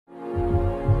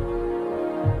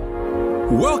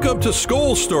Welcome to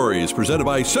Skol Stories, presented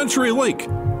by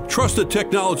CenturyLink, trusted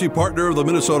technology partner of the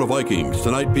Minnesota Vikings.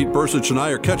 Tonight, Pete Bercich and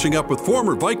I are catching up with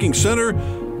former Viking center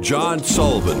John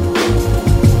Sullivan.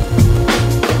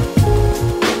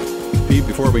 Pete,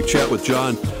 before we chat with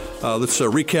John, let's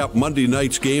recap Monday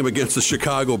night's game against the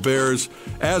Chicago Bears.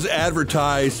 As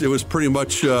advertised, it was pretty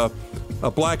much a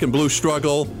black and blue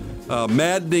struggle,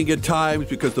 maddening at times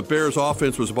because the Bears'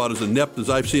 offense was about as inept as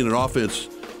I've seen an offense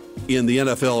in the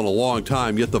NFL in a long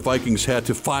time, yet the Vikings had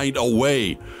to find a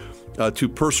way to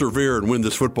persevere and win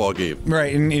this football game.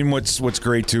 Right, and what's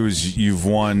great too is you've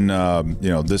won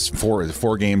this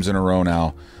four games in a row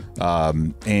now,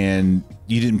 and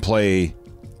you didn't play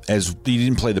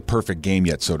the perfect game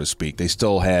yet, so to speak. They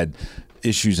still had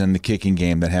issues in the kicking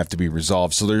game that have to be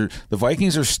resolved. So the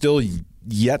Vikings are still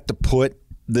yet to put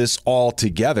this all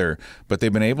together, but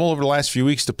they've been able over the last few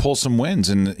weeks to pull some wins,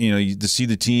 and to see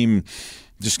the team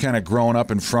just kind of growing up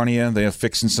in front of you. They are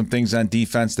fixing some things on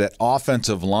defense. That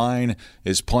offensive line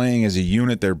is playing as a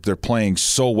unit. They're playing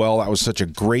so well. That was such a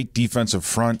great defensive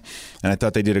front, and I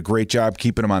thought they did a great job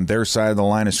keeping them on their side of the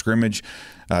line of scrimmage.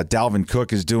 Dalvin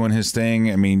Cook is doing his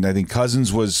thing. I mean, I think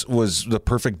Cousins was the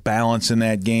perfect balance in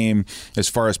that game as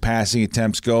far as passing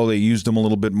attempts go. They used him a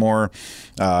little bit more.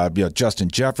 Justin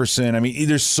Jefferson. I mean,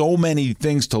 there's so many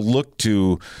things to look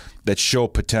to that show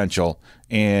potential.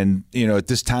 And, at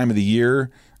this time of the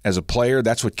year, as a player,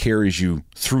 that's what carries you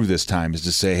through this time, is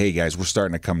to say, hey, guys, we're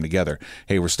starting to come together.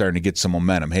 Hey, we're starting to get some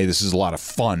momentum. Hey, this is a lot of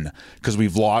fun because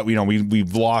we've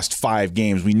lost 5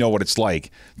 games. We know what it's like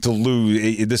to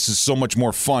lose. This is so much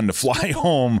more fun to fly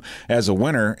home as a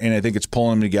winner, and I think it's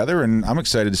pulling them together, and I'm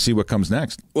excited to see what comes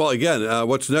next. Well, again,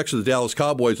 what's next is the Dallas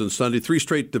Cowboys on Sunday. 3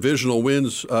 straight divisional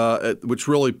wins, which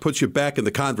really puts you back in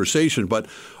the conversation. But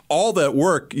all that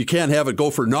work, you can't have it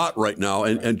go for naught right now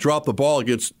and drop the ball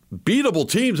against beatable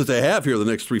teams that they have here the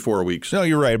next 3-4 weeks. No,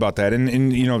 you're right about that.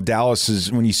 And Dallas is,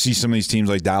 when you see some of these teams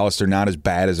like Dallas, they're not as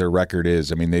bad as their record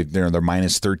is. I mean, they're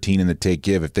minus 13 in the take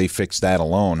give. If they fix that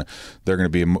alone, they're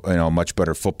going to be a much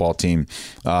better football team.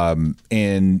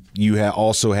 And you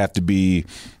also have to be,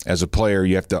 as a player,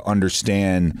 you have to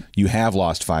understand you have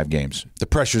lost 5 games. The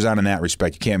pressure's on in that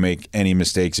respect. You can't make any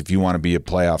mistakes if you want to be a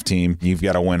playoff team. You've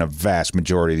got to win a vast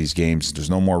majority of these games. There's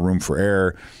no more room for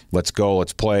error. Let's go,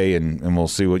 let's play, and we'll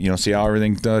see see how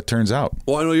everything turns out.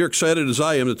 Well, I know you're excited as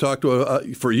I am to talk to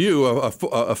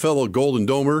a fellow Golden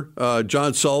Domer,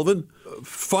 John Sullivan.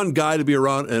 Fun guy to be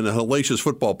around and a hellacious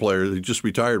football player. He just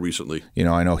retired recently.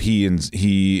 I know he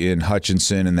and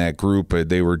Hutchinson and that group,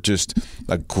 they were just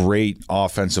a great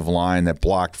offensive line that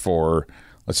blocked for,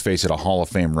 let's face it, a Hall of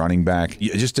Fame running back.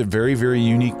 Just a very, very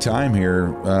unique time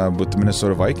here with the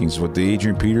Minnesota Vikings, with the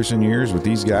Adrian Peterson years, with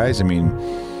these guys. I mean,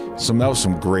 that was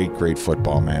some great, great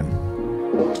football, man.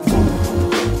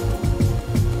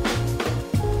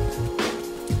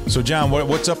 So, John,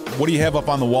 what's up? What do you have up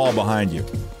on the wall behind you?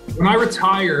 When I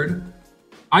retired,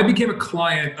 I became a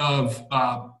client of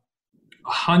a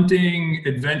hunting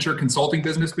adventure consulting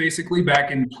business, basically,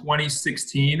 back in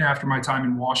 2016 after my time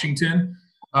in Washington.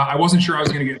 I wasn't sure I was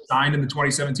going to get signed in the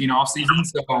 2017 offseason,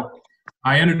 so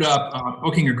I ended up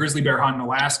booking a grizzly bear hunt in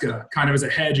Alaska, kind of as a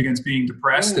hedge against being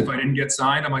depressed if I didn't get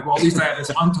signed. I'm like, well, at least I have this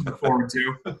hunt to look forward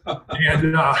to.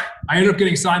 And I ended up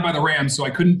getting signed by the Rams, so I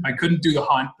couldn't do the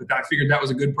hunt, but I figured that was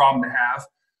a good problem to have.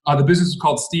 The business is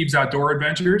called Steve's Outdoor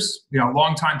Adventures,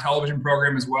 long-time television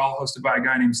program as well, hosted by a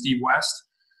guy named Steve West.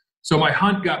 So my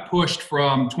hunt got pushed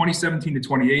from 2017 to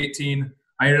 2018.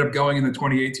 I ended up going in the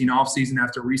 2018 offseason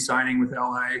after re-signing with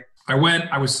LA.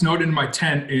 I was snowed into my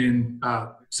tent in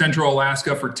central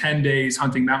Alaska for 10 days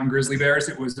hunting mountain grizzly bears.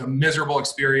 It was a miserable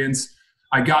experience.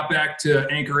 I got back to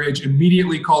Anchorage,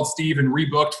 immediately called Steve and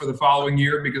rebooked for the following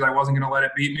year because I wasn't going to let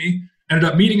it beat me. Ended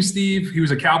up meeting Steve. He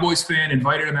was a Cowboys fan,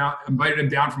 invited him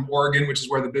down from Oregon, which is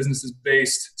where the business is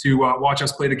based, to watch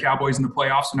us play the Cowboys in the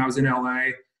playoffs when I was in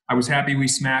LA. I was happy we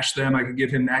smashed them. I could give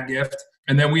him that gift.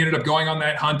 And then we ended up going on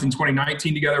that hunt in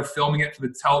 2019 together, filming it for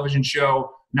the television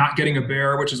show, not getting a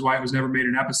bear, which is why it was never made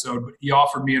an episode. But he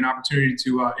offered me an opportunity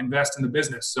to invest in the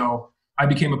business. So I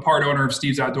became a part owner of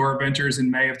Steve's Outdoor Adventures in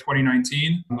May of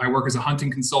 2019. I work as a hunting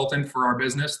consultant for our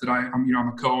business that I'm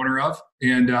a co-owner of.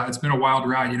 And it's been a wild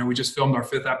ride. We just filmed our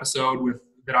 5th episode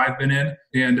that I've been in,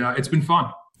 and it's been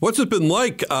fun. What's it been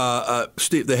like,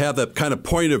 Steve, to have that kind of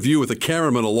point of view with a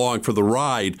cameraman along for the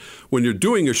ride when you're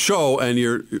doing a show and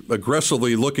you're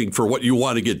aggressively looking for what you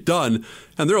want to get done?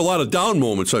 And there are a lot of down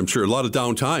moments, I'm sure, a lot of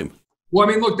downtime. Well,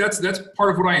 I mean, look, that's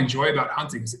part of what I enjoy about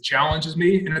hunting is it challenges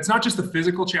me. And it's not just the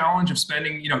physical challenge of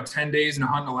spending, 10 days in a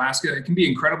hunt in Alaska. It can be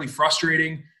incredibly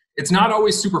frustrating. It's not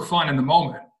always super fun in the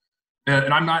moment.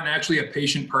 And I'm not naturally a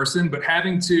patient person, but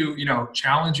having to,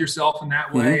 challenge yourself in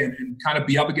that way and kind of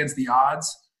be up against the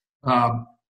odds,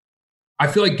 I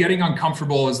feel like getting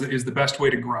uncomfortable is the best way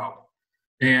to grow.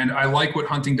 And I like what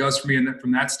hunting does for me. And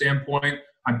from that standpoint,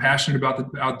 I'm passionate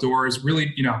about the outdoors.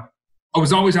 Really, I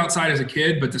was always outside as a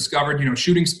kid, but discovered,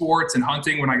 shooting sports and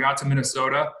hunting when I got to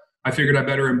Minnesota. I figured I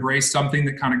better embrace something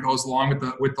that kind of goes along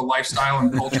with the lifestyle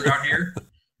and culture out here.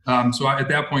 So at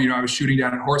that point, I was shooting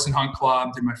down at Horse and Hunt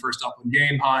Club, did my first upland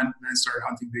game hunt, and then started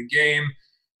hunting big game.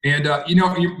 And,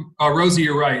 Rosie,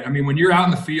 you're right. I mean, when you're out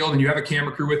in the field and you have a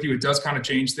camera crew with you, it does kind of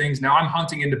change things. Now I'm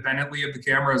hunting independently of the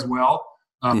camera as well.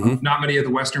 Not many of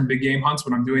the Western big game hunts.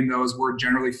 When I'm doing those, we're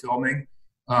generally filming.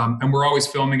 And we're always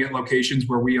filming at locations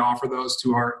where we offer those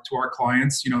to our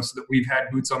clients, so that we've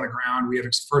had boots on the ground. We have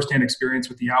firsthand experience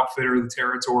with the outfitter, the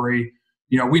territory.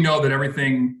 We know that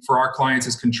everything for our clients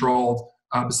is controlled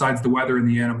besides the weather and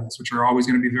the animals, which are always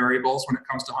going to be variables when it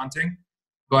comes to hunting.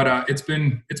 But it's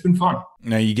been fun.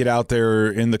 Now you get out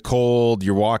there in the cold,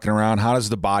 you're walking around. How does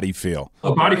the body feel?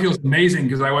 The body feels amazing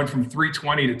because I went from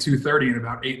 320 to 230 in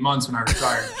about 8 months when I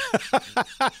retired.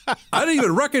 I didn't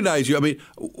even recognize you. I mean,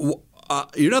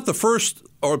 you're not the first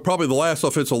or probably the last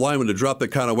offensive lineman to drop that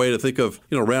kind of weight. I think of,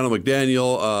 Randall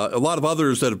McDaniel, a lot of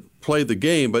others that have played the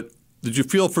game. But did you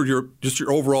feel for your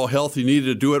overall health you needed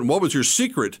to do it? And what was your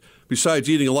secret, besides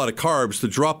eating a lot of carbs, to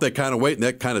drop that kind of weight in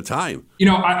that kind of time?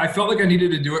 I felt like I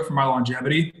needed to do it for my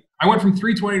longevity. I went from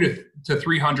 320 to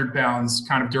 300 pounds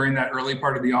kind of during that early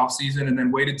part of the off season, and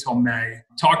then waited till May.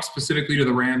 Talked specifically to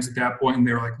the Rams at that point, and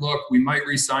they were like, look, we might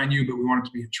re-sign you, but we want it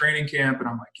to be a training camp. And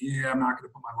I'm like, yeah, I'm not going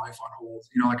to put my life on hold.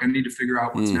 I need to figure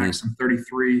out what's next. I'm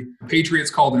 33. The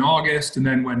Patriots called in August. And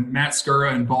then when Matt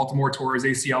Skura in Baltimore tore his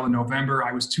ACL in November,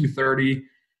 I was 230.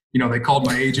 They called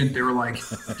my agent. They were like,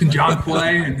 can John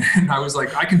play? And I was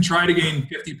like, I can try to gain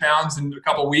 50 pounds in a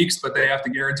couple of weeks, but they have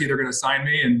to guarantee they're going to sign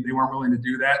me. And they weren't willing to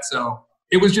do that. So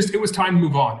it was time to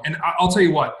move on. And I'll tell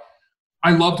you what,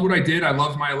 I loved what I did. I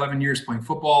loved my 11 years playing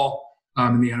football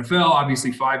in the NFL,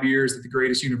 obviously 5 years at the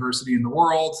greatest university in the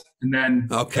world. And then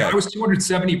I was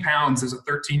 270 pounds as a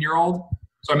 13-year-old.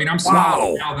 So, I'm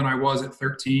smaller now than I was at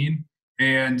 13.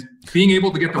 And being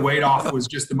able to get the weight off was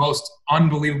just the most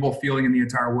unbelievable feeling in the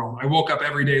entire world. I woke up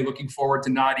every day looking forward to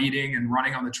not eating and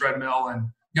running on the treadmill. And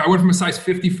I went from a size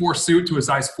 54 suit to a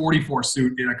size 44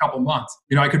 suit in a couple months.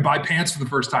 I could buy pants for the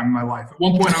first time in my life. At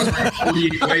one point, I was wearing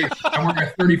 48 waist. I'm wearing a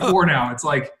 34 now. It's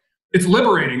like, it's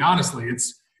liberating, honestly.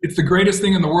 It's the greatest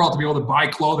thing in the world to be able to buy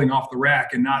clothing off the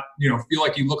rack and not, feel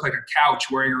like you look like a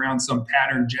couch wearing around some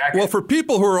patterned jacket. Well, for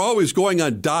people who are always going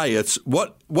on diets,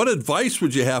 what advice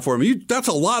would you have for them? That's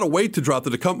a lot of weight to drop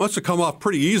that must have come off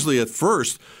pretty easily at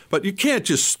first, but you can't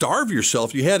just starve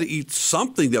yourself. You had to eat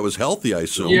something that was healthy, I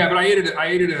assume. Yeah, but I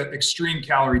ate an extreme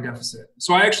calorie deficit.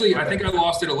 So I think I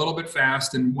lost it a little bit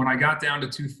fast. And when I got down to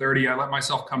 230, I let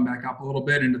myself come back up a little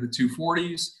bit into the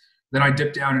 240s. Then I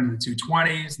dipped down into the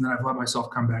 220s, and then I've let myself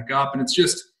come back up. And it's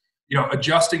just,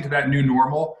 adjusting to that new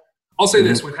normal. I'll say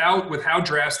this, with how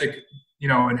drastic,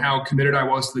 and how committed I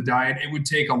was to the diet, it would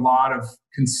take a lot of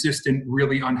consistent,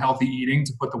 really unhealthy eating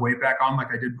to put the weight back on like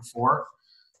I did before.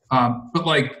 But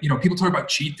people talk about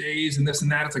cheat days and this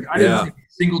and that. It's like, I didn't take a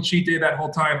single cheat day that whole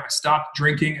time. I stopped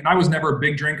drinking, and I was never a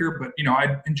big drinker, but,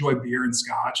 I'd enjoy beer and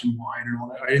scotch and wine and all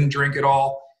that. I didn't drink at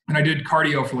all. And I did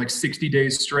cardio for like 60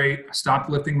 days straight. I stopped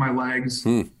lifting my legs.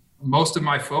 Most of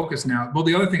my focus now. Well,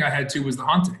 the other thing I had too was the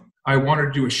hunting. I wanted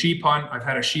to do a sheep hunt. I've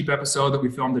had a sheep episode that we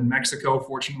filmed in Mexico,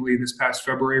 fortunately, this past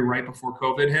February, right before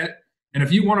COVID hit. And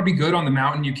if you want to be good on the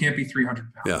mountain, you can't be 300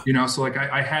 pounds. Yeah. So like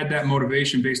I had that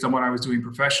motivation based on what I was doing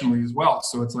professionally as well.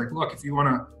 So it's like, look, if you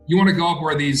want to go up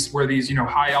where these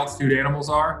high altitude animals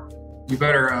are, you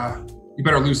better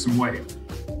lose some weight.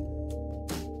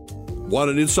 Want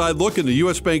an inside look into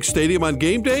US Bank Stadium on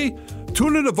game day?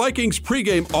 Tune into Vikings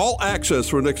Pregame All Access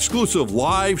for an exclusive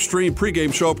live stream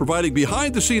pregame show providing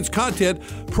behind-the-scenes content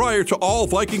prior to all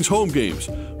Vikings home games.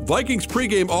 Vikings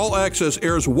Pregame All Access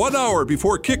airs 1 hour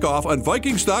before kickoff on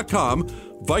Vikings.com,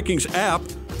 Vikings app,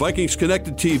 Vikings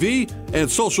Connected TV,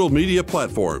 and social media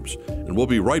platforms. And we'll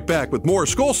be right back with more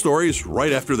Skol Stories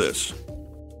right after this.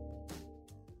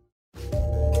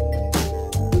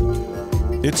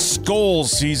 It's Skol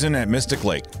season at Mystic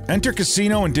Lake. Enter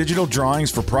casino and digital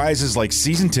drawings for prizes like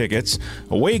season tickets,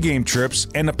 away game trips,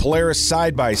 and a Polaris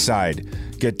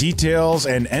side-by-side. Get details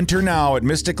and enter now at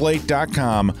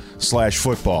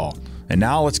mysticlake.com/football. And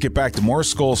now let's get back to more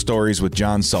Skol Stories with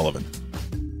John Sullivan.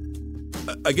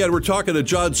 Again, we're talking to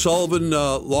John Sullivan,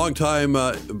 longtime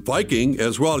Viking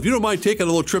as well. If you don't mind taking a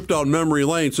little trip down memory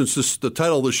lane, since the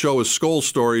title of the show is Skol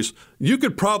Stories, You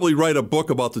could probably write a book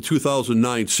about the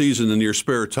 2009 season in your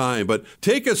spare time, but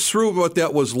take us through what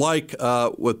that was like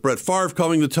with Brett Favre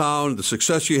coming to town, the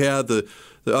success you had, the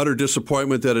utter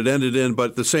disappointment that it ended in,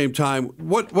 but at the same time,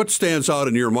 what stands out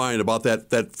in your mind about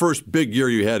that first big year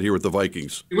you had here with the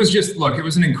Vikings? It was it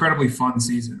was an incredibly fun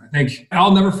season. I think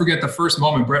I'll never forget the first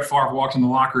moment Brett Favre walked in the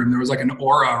locker room. There was like an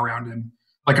aura around him,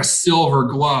 like a silver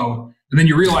glow. And then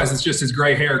you realize it's just his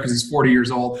gray hair because he's 40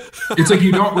 years old. It's like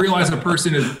you don't realize a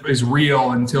person is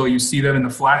real until you see them in the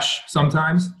flesh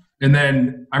sometimes. And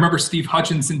then I remember Steve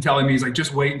Hutchinson telling me, he's like,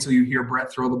 just wait until you hear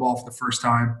Brett throw the ball for the first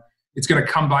time. It's going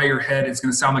to come by your head. It's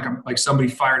going to sound like somebody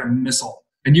fired a missile.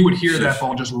 And you would hear that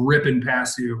ball just ripping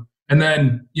past you. And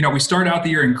then, we started out the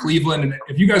year in Cleveland. And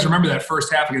if you guys remember that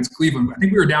first half against Cleveland, I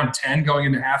think we were down 10 going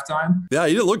into halftime. Yeah,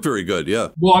 you didn't look very good, yeah.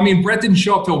 Well, Brett didn't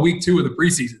show up till week 2 of the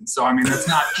preseason. So, that's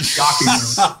not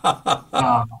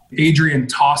shocking. Adrian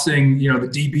tossing, the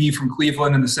DB from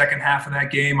Cleveland in the second half of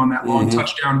that game on that long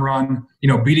touchdown run,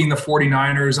 beating the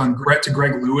 49ers on Brett to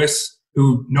Greg Lewis,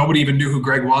 who nobody even knew who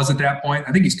Greg was at that point.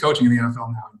 I think he's coaching in the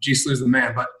NFL now. G. Slew's the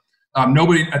man. But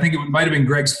nobody, I think it might have been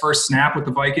Greg's first snap with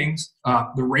the Vikings.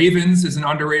 The Ravens is an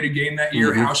underrated game that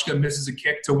year. Hauschka misses a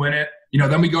kick to win it.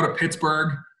 Then we go to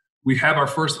Pittsburgh. We have our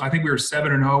first, I think we were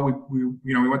 7-0.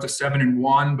 We went to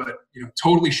 7-1, but,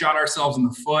 totally shot ourselves in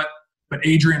the foot. But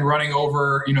Adrian running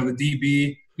over, the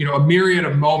DB, a myriad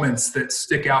of moments that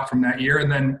stick out from that year.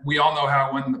 And then we all know how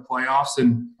it went in the playoffs,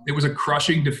 and it was a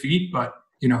crushing defeat, but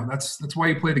that's why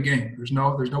you play the game. There's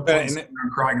no point in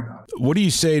crying about it. What do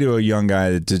you say to a young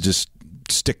guy to just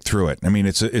stick through it?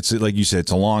 It's like you said,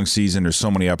 it's a long season. There's so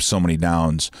many ups, so many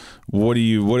downs. What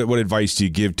advice do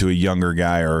you give to a younger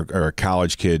guy or a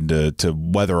college kid to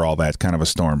weather all that kind of a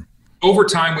storm? Over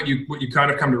time, what you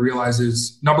kind of come to realize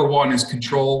is, number one is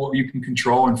control what you can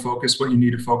control and focus what you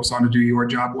need to focus on to do your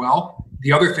job well.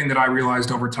 The other thing that I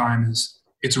realized over time is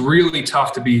it's really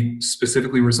tough to be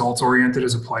specifically results oriented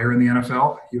as a player in the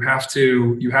NFL. You have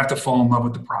to fall in love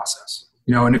with the process.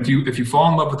 And if you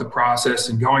fall in love with the process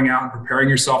and going out and preparing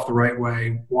yourself the right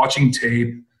way, watching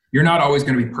tape, you're not always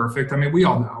going to be perfect. We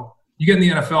all know. You get in the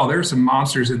NFL, there are some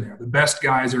monsters in there. The best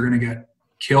guys are going to get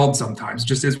killed sometimes. It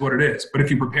just is what it is. But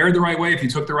if you prepared the right way, if you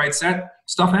took the right set,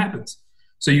 stuff happens.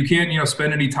 So you can't,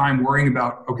 spend any time worrying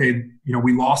about, okay,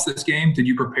 we lost this game. Did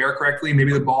you prepare correctly?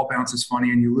 Maybe the ball bounces funny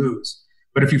and you lose.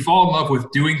 But if you fall in love with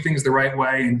doing things the right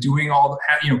way and doing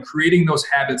creating those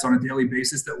habits on a daily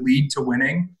basis that lead to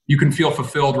winning, you can feel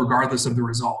fulfilled regardless of the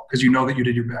result because you know that you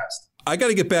did your best. I got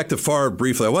to get back to Favre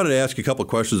briefly. I wanted to ask you a couple of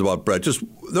questions about Brett. Just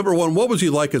number one, what was he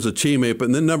like as a teammate?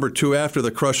 And then number two, after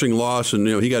the crushing loss and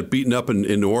he got beaten up in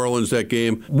New Orleans that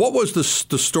game, what was the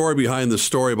story behind the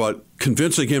story about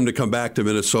convincing him to come back to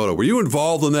Minnesota? Were you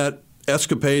involved in that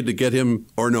escapade to get him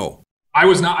or no? I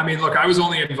was not. I was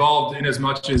only involved in as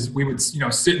much as we would,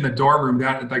 sit in the dorm room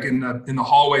down, like in the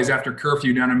hallways after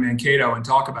curfew down in Mankato and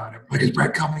talk about it. Like, is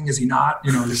Brett coming? Is he not?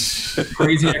 There's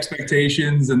crazy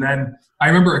expectations. And then I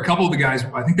remember a couple of the guys,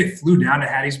 I think they flew down to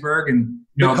Hattiesburg, and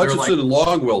Hutchinson and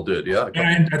Longwell did, yeah.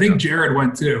 And I think Jared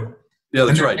went too. Yeah,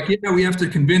 that's right. Like, we have to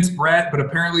convince Brett, but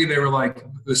apparently they were like,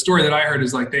 the story that I heard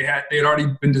is like they had already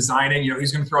been designing,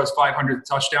 he's going to throw his 500th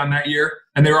touchdown that year,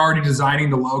 and they were already designing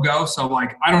the logo. So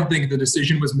like, I don't think the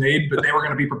decision was made, but they were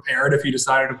going to be prepared if he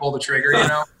decided to pull the trigger.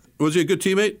 Was he a good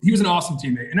teammate? He was an awesome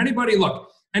teammate. And anybody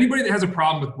that has a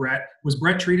problem with Brett, was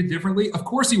Brett treated differently? Of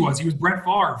course he was. He was Brett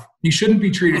Favre. He shouldn't be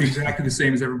treated exactly the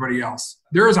same as everybody else.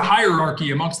 There is a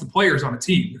hierarchy amongst the players on a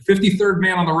team. The 53rd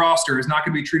man on the roster is not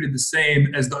going to be treated the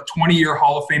same as the 20-year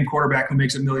Hall of Fame quarterback who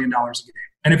makes $1 million a game.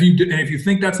 And if you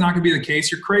think that's not going to be the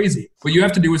case, you're crazy. What you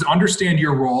have to do is understand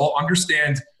your role,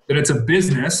 understand that it's a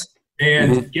business,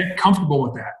 and get comfortable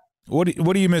with that.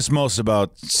 What do you miss most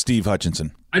about Steve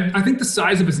Hutchinson? I think the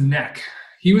size of his neck.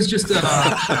 He was just he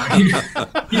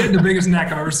had the biggest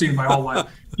neck I've ever seen in my whole life.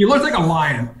 He looked like a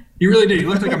lion. He really did. He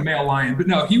looked like a male lion. But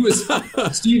no,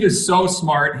 Steve is so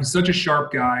smart. He's such a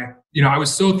sharp guy. I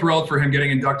was so thrilled for him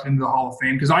getting inducted into the Hall of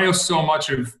Fame because I owe so much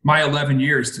of my 11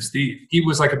 years to Steve. He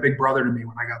was like a big brother to me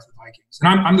when I got to the Vikings.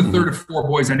 And I'm the third of 4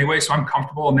 boys anyway, so I'm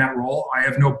comfortable in that role. I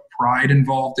have no pride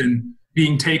involved in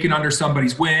being taken under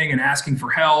somebody's wing and asking for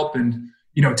help and,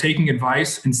 taking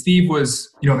advice. And Steve was,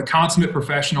 the consummate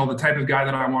professional, the type of guy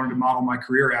that I wanted to model my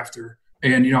career after.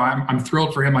 And, I'm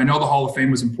thrilled for him. I know the Hall of Fame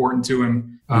was important to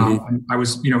him. I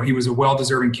was, he was a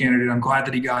well-deserving candidate. I'm glad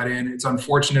that he got in. It's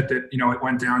unfortunate that, it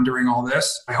went down during all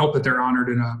this. I hope that they're honored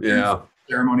in a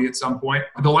ceremony at some point.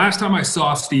 The last time I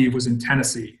saw Steve was in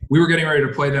Tennessee. We were getting ready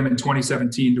to play them in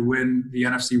 2017 to win the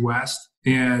NFC West.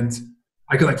 And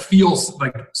I could like feel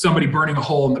like somebody burning a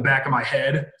hole in the back of my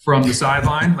head from the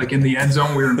sideline, like in the end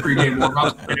zone. We were in pregame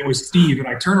warm-ups, and it was Steve. And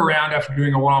I turn around after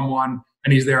doing a one-on-one,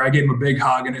 and he's there. I gave him a big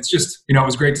hug, and it's just, it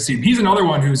was great to see him. He's another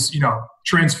one who's,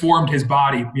 transformed his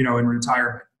body, in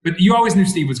retirement. But you always knew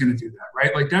Steve was going to do that,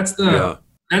 right? Like that's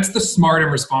the smart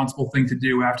and responsible thing to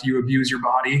do after you abuse your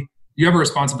body. You have a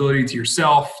responsibility to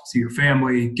yourself, to your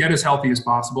family, get as healthy as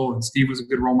possible. And Steve was a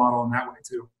good role model in that way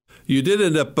too. You did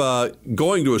end up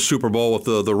going to a Super Bowl with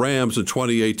the Rams in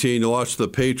 2018. You lost to the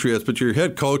Patriots, but your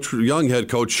young head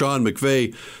coach, Sean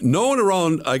McVay, known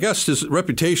around, I guess his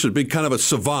reputation as being kind of a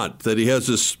savant, that he has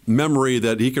this memory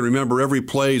that he can remember every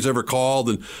play he's ever called.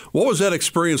 And what was that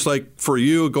experience like for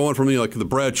you, going from like the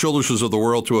Brad Childerses of the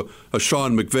world to a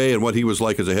Sean McVay, and what he was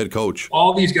like as a head coach?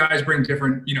 All these guys bring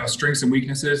different, strengths and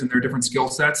weaknesses, and their different skill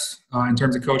sets in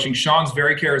terms of coaching. Sean's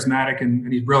very charismatic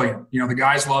and he's brilliant. The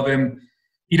guys love him.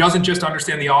 He doesn't just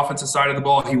understand the offensive side of the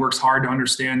ball. He works hard to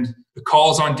understand the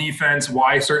calls on defense,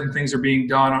 why certain things are being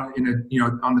done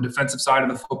on the defensive side of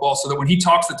the football, so that when he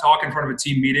talks the talk in front of a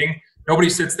team meeting, nobody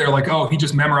sits there like, oh, he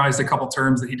just memorized a couple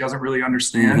terms that he doesn't really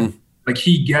understand. Mm-hmm. Like,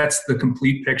 he gets the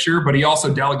complete picture, but he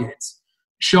also delegates.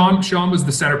 Sean was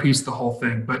the centerpiece of the whole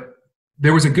thing, but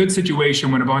there was a good situation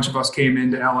when a bunch of us came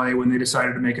into LA when they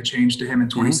decided to make a change to him in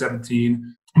 2017.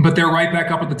 Mm-hmm. But they're right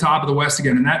back up at the top of the West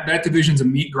again, and that division's a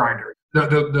meat grinder.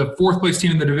 The fourth place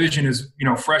team in the division is,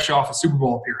 fresh off a Super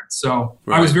Bowl appearance. So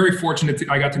right. I was very fortunate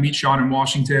I got to meet Sean in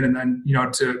Washington, and then,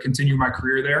 to continue my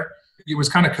career there. It was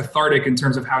kind of cathartic in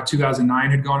terms of how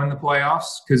 2009 had gone in the playoffs,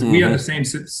 because we had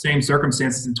the same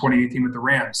circumstances in 2018 with the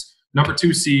Rams. Number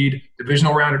 2 seed,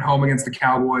 divisional round at home against the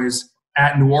Cowboys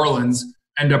at New Orleans,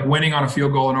 end up winning on a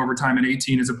field goal in overtime in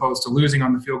 18 as opposed to losing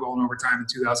on the field goal in overtime in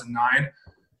 2009.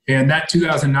 And that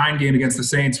 2009 game against the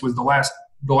Saints was the last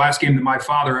game that my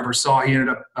father ever saw. He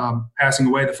ended up passing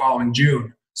away the following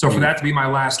June. So for that to be my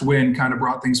last win kind of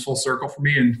brought things full circle for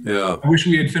me. And I wish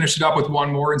we had finished it up with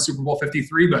one more in Super Bowl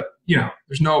 53, but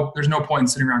there's no point in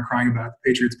sitting around crying about it. The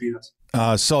Patriots beat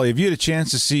us. Sully, have you had a chance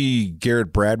to see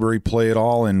Garrett Bradbury play at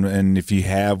all? And if you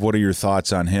have, what are your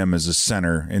thoughts on him as a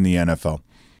center in the NFL?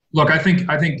 Look, I think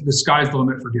the sky's the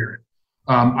limit for Garrett.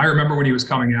 I remember when he was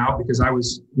coming out, because I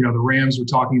was, the Rams were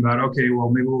talking about, okay, well,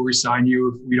 maybe we'll re-sign you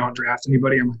if we don't draft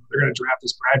anybody. I'm like, they're going to draft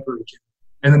this Bradbury kid.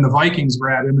 And then the Vikings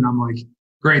grab him, and I'm like,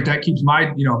 great, that keeps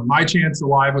my chance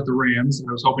alive with the Rams.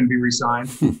 I was hoping to be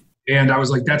re-signed. And I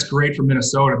was like, that's great for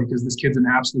Minnesota, because this kid's an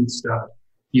absolute stud.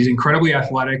 He's incredibly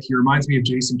athletic. He reminds me of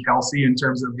Jason Kelce in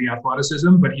terms of the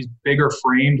athleticism, but he's bigger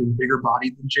framed and bigger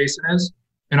bodied than Jason is.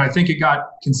 And I think it got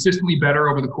consistently better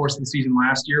over the course of the season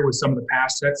last year with some of the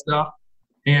pass set stuff.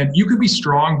 And you could be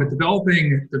strong, but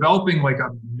developing like a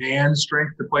man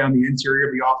strength to play on the interior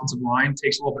of the offensive line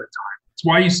takes a little bit of time. It's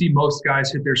why you see most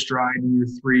guys hit their stride in year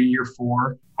 3, year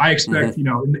 4. I expect,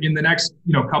 in the next,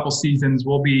 couple seasons,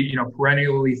 we'll be,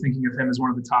 perennially thinking of him as one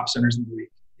of the top centers in the league.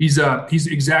 He's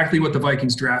exactly what the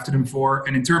Vikings drafted him for.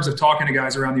 And in terms of talking to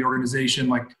guys around the organization,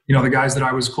 like, the guys that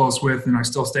I was close with and I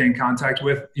still stay in contact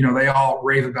with, they all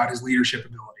rave about his leadership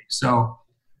ability. So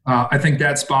I think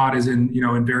that spot is in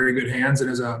very good hands.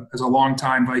 And as a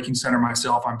longtime Viking center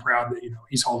myself, I'm proud that,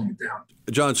 he's holding it down.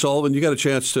 John Sullivan, you got a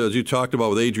chance to, as you talked about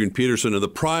with Adrian Peterson, in the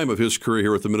prime of his career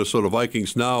here with the Minnesota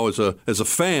Vikings. Now, as a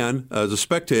fan, as a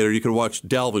spectator, you can watch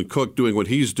Dalvin Cook doing what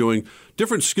he's doing.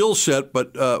 Different skill set,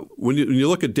 but when you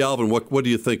look at Dalvin, what do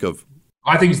you think of?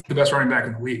 I think he's the best running back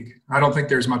in the league. I don't think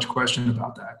there's much question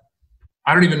about that.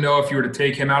 I don't even know if you were to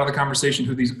take him out of the conversation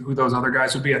who those other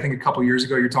guys would be. I think a couple years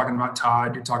ago, you're talking about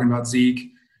Todd, you're talking about Zeke, you're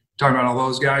talking about all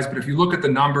those guys. But if you look at the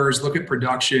numbers, look at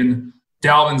production,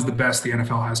 Dalvin's the best the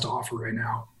NFL has to offer right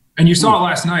now. And you saw it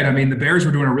last night. I mean, the Bears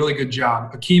were doing a really good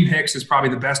job. Akeem Hicks is probably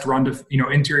the best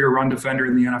interior run defender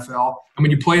in the NFL. And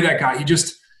when you play that guy,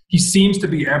 he seems to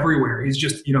be everywhere. He's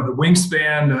just, the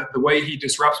wingspan, the way he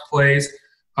disrupts plays.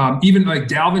 Even like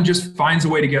Dalvin just finds a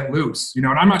way to get loose, and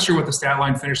I'm not sure what the stat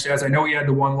line finished as. I know he had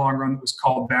the one long run that was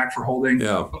called back for holding.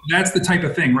 Yeah. But that's the type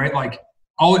of thing, right? Like,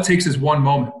 all it takes is one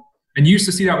moment. And you used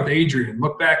to see that with Adrian.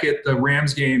 Look back at the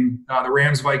Rams game, the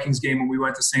Rams-Vikings game when we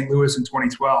went to St. Louis in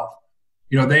 2012.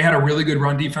 They had a really good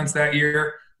run defense that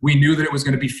year. We knew that it was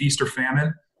going to be feast or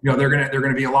famine. They're going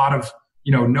to be a lot of,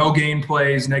 no gain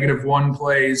plays, -1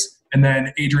 plays. And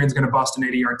then Adrian's going to bust an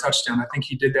 80-yard touchdown. I think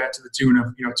he did that to the tune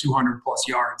of 200-plus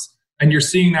yards. And you're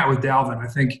seeing that with Dalvin. I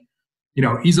think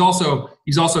he's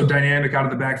also dynamic out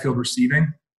of the backfield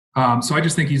receiving. So I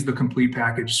just think he's the complete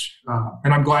package.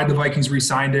 And I'm glad the Vikings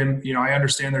re-signed him. I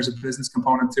understand there's a business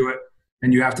component to it,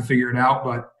 and you have to figure it out.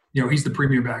 But he's the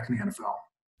premier back in the NFL.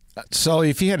 Sully,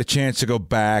 if you had a chance to go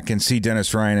back and see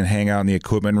Dennis Ryan and hang out in the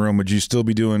equipment room, would you still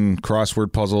be doing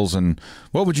crossword puzzles? And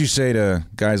what would you say to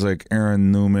guys like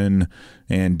Aaron Newman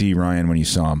and D. Ryan when you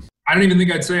saw them? I don't even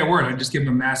think I'd say a word. I'd just give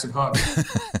them a massive hug.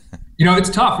 It's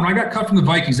tough. When I got cut from the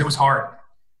Vikings, it was hard.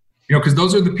 Because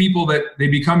those are the people that they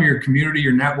become your community,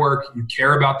 your network. You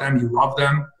care about them, you love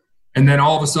them, and then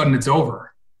all of a sudden it's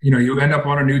over. You end up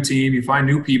on a new team, you find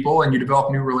new people, and you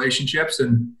develop new relationships.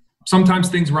 And sometimes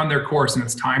things run their course, and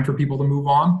it's time for people to move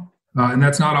on. And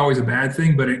that's not always a bad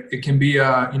thing, but it can be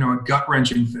a gut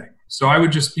wrenching thing. So I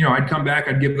would just, I'd come back,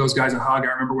 I'd give those guys a hug.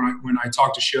 I remember when I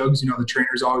talked to Shugs, the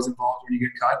trainer's always involved when you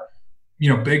get cut.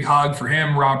 Big hug for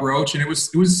him, Rob Roach, and it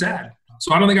was sad.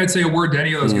 So I don't think I'd say a word to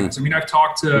any of those guys. I mean, I've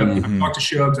talked to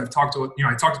Shugs, I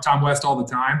talk to Tom West all the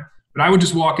time, but I would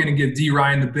just walk in and give D.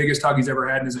 Ryan the biggest hug he's ever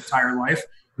had in his entire life.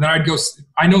 And then I'd go,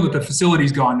 I know that the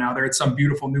facility's gone now. They're at some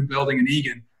beautiful new building in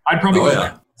Eagan. I'd probably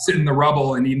sit in the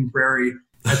rubble in Eden Prairie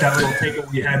at that little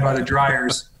takeout we had by the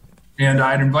dryers. And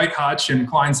I'd invite Hutch and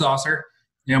Klein Saucer,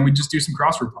 and we'd just do some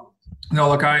crossword puzzles.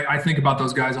 Look, I think about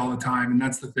those guys all the time, and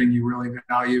that's the thing you really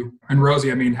value. And Rosie,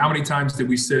 I mean, how many times did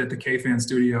we sit at the K-Fan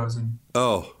studios and,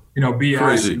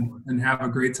 BS and have a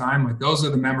great time? Like, those are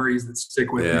the memories that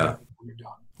stick with you when you're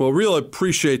done. Well, really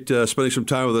appreciate spending some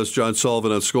time with us, John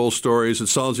Sullivan, on Skol Stories. It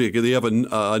sounds like you have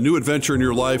a new adventure in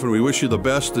your life, and we wish you the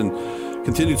best and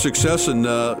continued success. And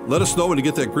let us know when you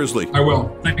get that Grizzly. I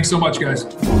will. Thanks so much, guys.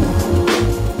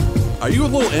 Are you a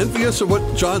little envious of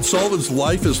what John Sullivan's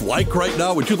life is like right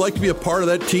now? Would you like to be a part of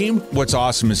that team? What's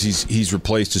awesome is he's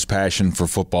replaced his passion for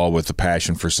football with a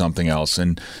passion for something else.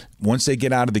 And once they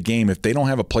get out of the game, if they don't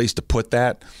have a place to put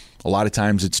that, a lot of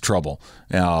times it's trouble.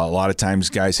 A lot of times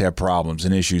guys have problems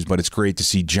and issues, but it's great to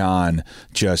see John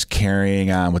just carrying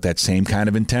on with that same kind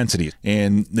of intensity.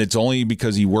 And it's only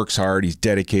because he works hard, he's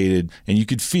dedicated, and you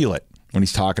could feel it when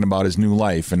he's talking about his new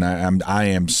life, and I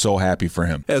am so happy for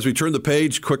him. As we turn the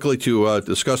page quickly to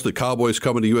discuss the Cowboys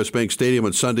coming to U.S. Bank Stadium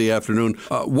on Sunday afternoon,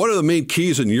 what are the main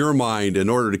keys in your mind in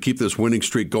order to keep this winning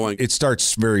streak going? It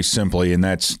starts very simply, and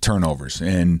that's turnovers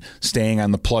and staying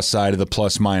on the plus side of the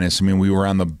plus minus. I mean, we were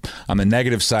on the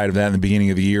negative side of that in the beginning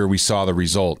of the year. We saw the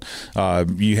result.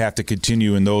 You have to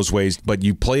continue in those ways, but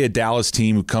you play a Dallas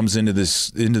team who comes into the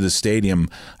stadium,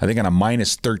 I think, on a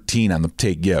minus 13 on the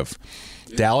take give.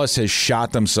 Dallas has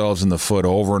shot themselves in the foot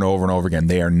over and over and over again.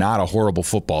 They are not a horrible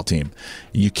football team.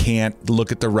 You can't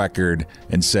look at the record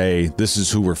and say, this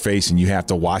is who we're facing. You have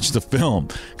to watch the film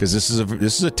because this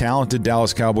is a talented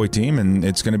Dallas Cowboy team, and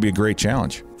it's going to be a great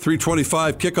challenge.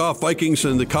 3:25 kickoff, Vikings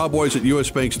and the Cowboys at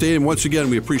U.S. Bank Stadium. Once again,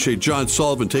 we appreciate John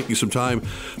Sullivan taking some time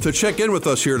to check in with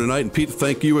us here tonight. And Pete,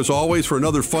 thank you as always for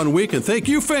another fun week. And thank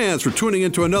you, fans, for tuning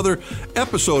into another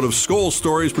episode of Skol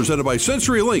Stories presented by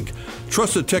CenturyLink,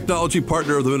 trusted technology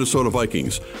partner of the Minnesota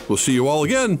Vikings. We'll see you all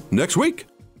again next week.